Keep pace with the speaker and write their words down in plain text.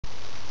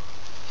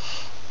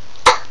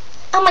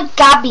Oh my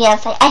god,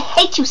 Beyonce, I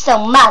hate you so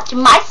much.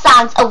 My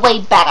songs are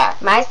way better.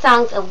 My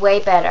songs are way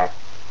better.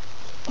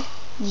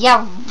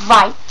 Yeah,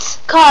 right.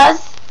 'Cause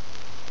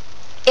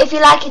if you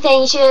like it,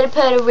 then you should have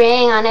put a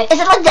ring on it. Is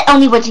it like the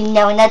only word you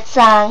know in that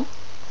song?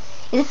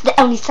 Is this the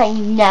only song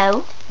you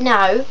know?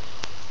 No.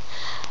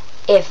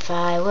 If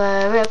I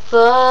were a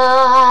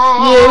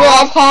boy, you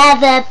would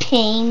have a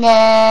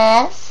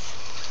penis.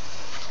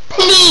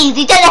 Please,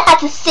 you don't know how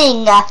to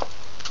sing.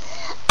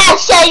 I'll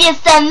show you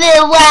some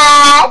new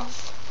words.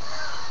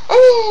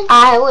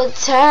 I would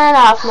turn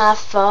off my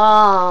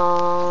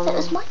phone. That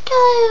was my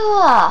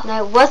go.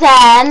 No, it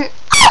wasn't.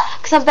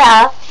 'Cause I'm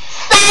better.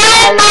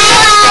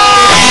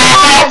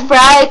 It's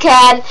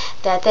broken.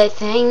 That they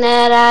think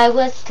that I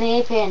was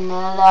sleeping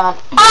alone.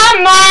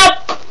 I'm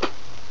not.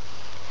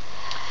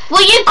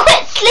 Will you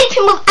quit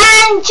sleeping with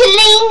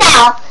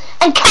Angelina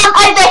and come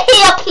over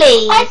here,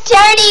 please? I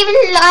don't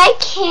even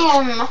like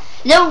him.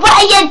 Then what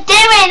are you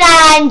doing,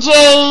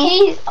 Angie?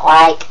 He's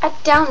like, I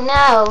don't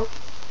know.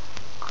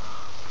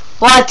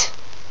 What?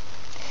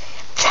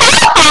 Tell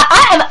her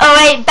I am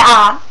way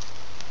better.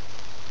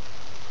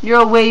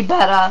 You're way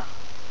better.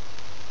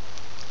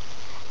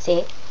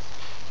 See?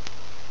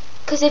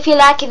 'Cause if you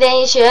like it, then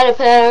you should have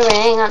put a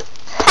ring on.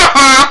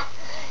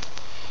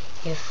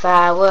 If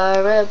I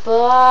were a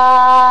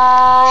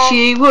boy,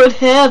 she would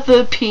have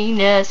a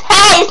penis.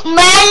 Hey, it's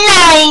my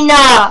line.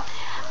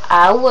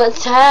 I would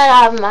turn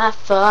off my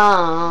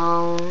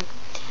phone.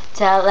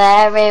 Tell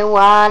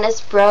everyone it's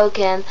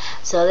broken,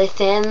 so they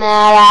think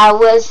that I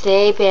was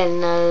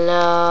sleeping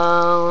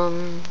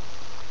alone.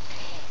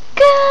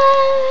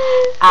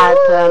 I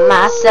put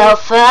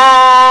myself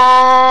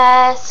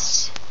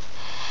first,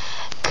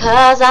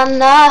 'cause I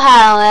know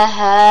how it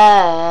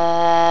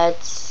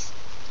hurts.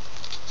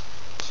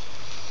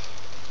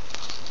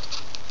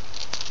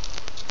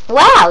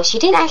 Wow, she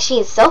didn't actually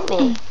insult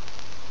me.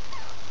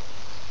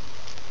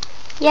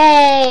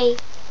 Yay!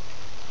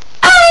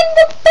 I'm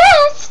the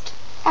best!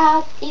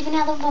 Even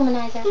out the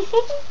womanizer.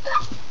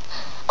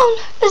 Oh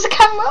no, there's a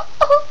camera.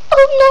 Oh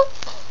no.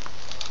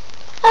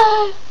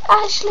 Oh,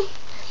 Ashley,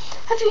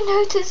 have you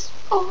noticed?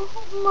 Oh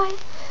my,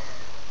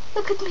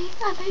 look at me,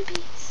 I'm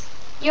obese.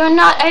 You're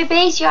not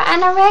obese, you're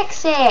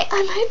anorexic.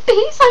 I'm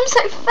obese, I'm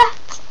so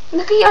fat.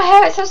 Look at your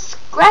hair, it's so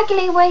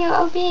scraggly where you're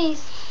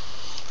obese.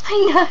 I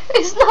know,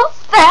 it's not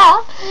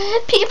fair.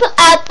 People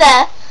out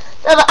there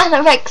that are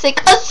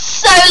anorexic are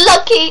so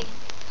lucky.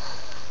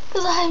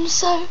 Because I am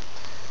so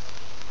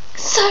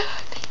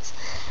obese.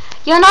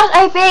 You're not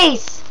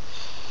obese.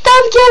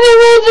 Stop giving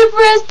me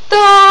depressed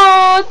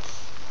thoughts.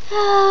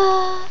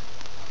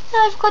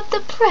 I've got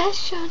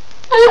depression.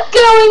 I'm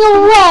going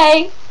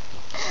away.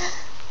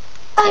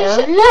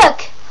 Oh,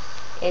 look,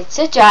 it's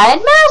a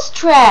giant mouse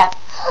trap.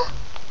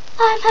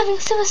 I'm having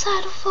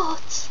suicidal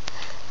thoughts.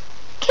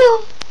 Kill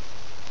me.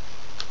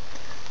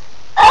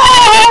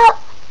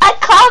 I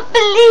can't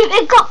believe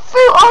it got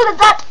through all of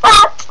that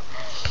fat.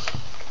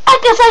 I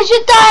guess I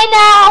should die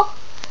now.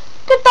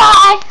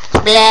 Goodbye.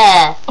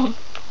 Blah.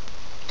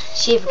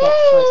 She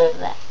forgetful over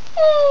there.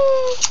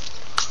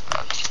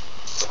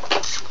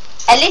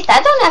 At least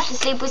I don't have to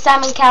sleep with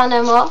Simon Cowell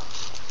no more.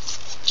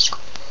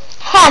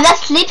 Hey, I'm not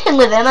sleeping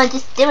with him, I'm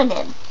just doing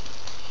him.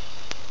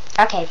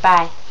 Okay,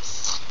 bye.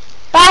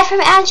 Bye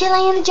from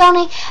Angelina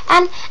Jolie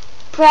and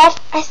Brad,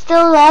 I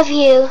still love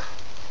you.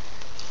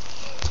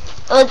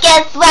 Well,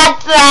 guess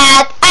what,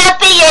 Brad? I'll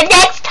be your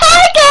next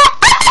target.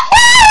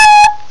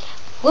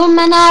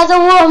 Womanizer,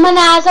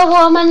 womanizer,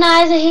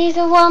 womanizer, he's a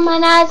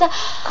womanizer.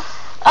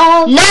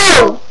 Oh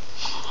no!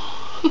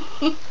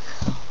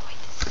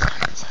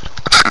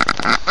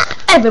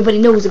 Everybody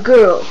knows a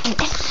girl.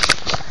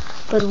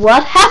 But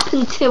what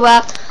happened to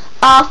her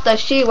after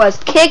she was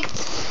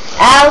kicked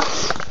out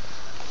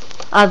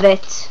of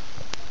it?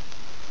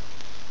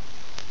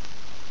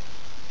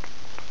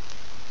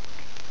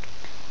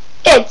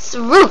 It's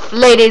Ruth,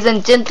 ladies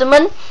and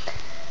gentlemen.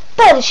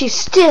 But she's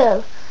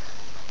still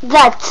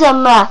that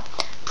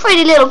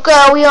pretty little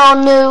girl we all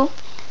knew,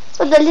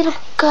 with the little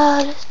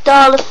girl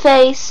doll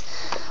face,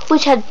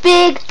 which had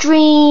big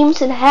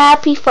dreams and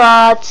happy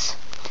thoughts.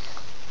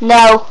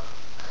 No,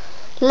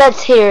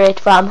 let's hear it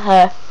from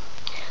her.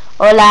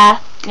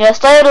 Hola, yo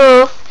soy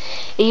Ruth,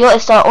 y yo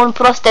soy un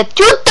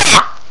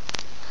prostituta.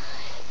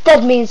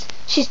 That means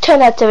she's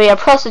turned out to be a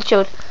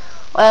prostitute.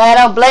 Well, I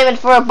don't blame it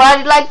for a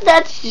body like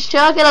that. She's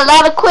sure got a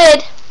lot of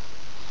quid.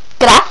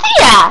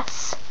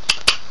 Gracias.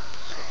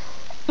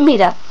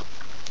 Mira,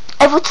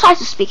 I will try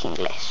to speak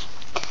English.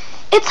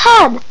 It's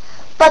hard,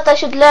 but I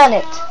should learn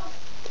it.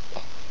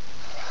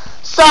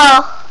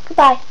 So,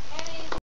 goodbye.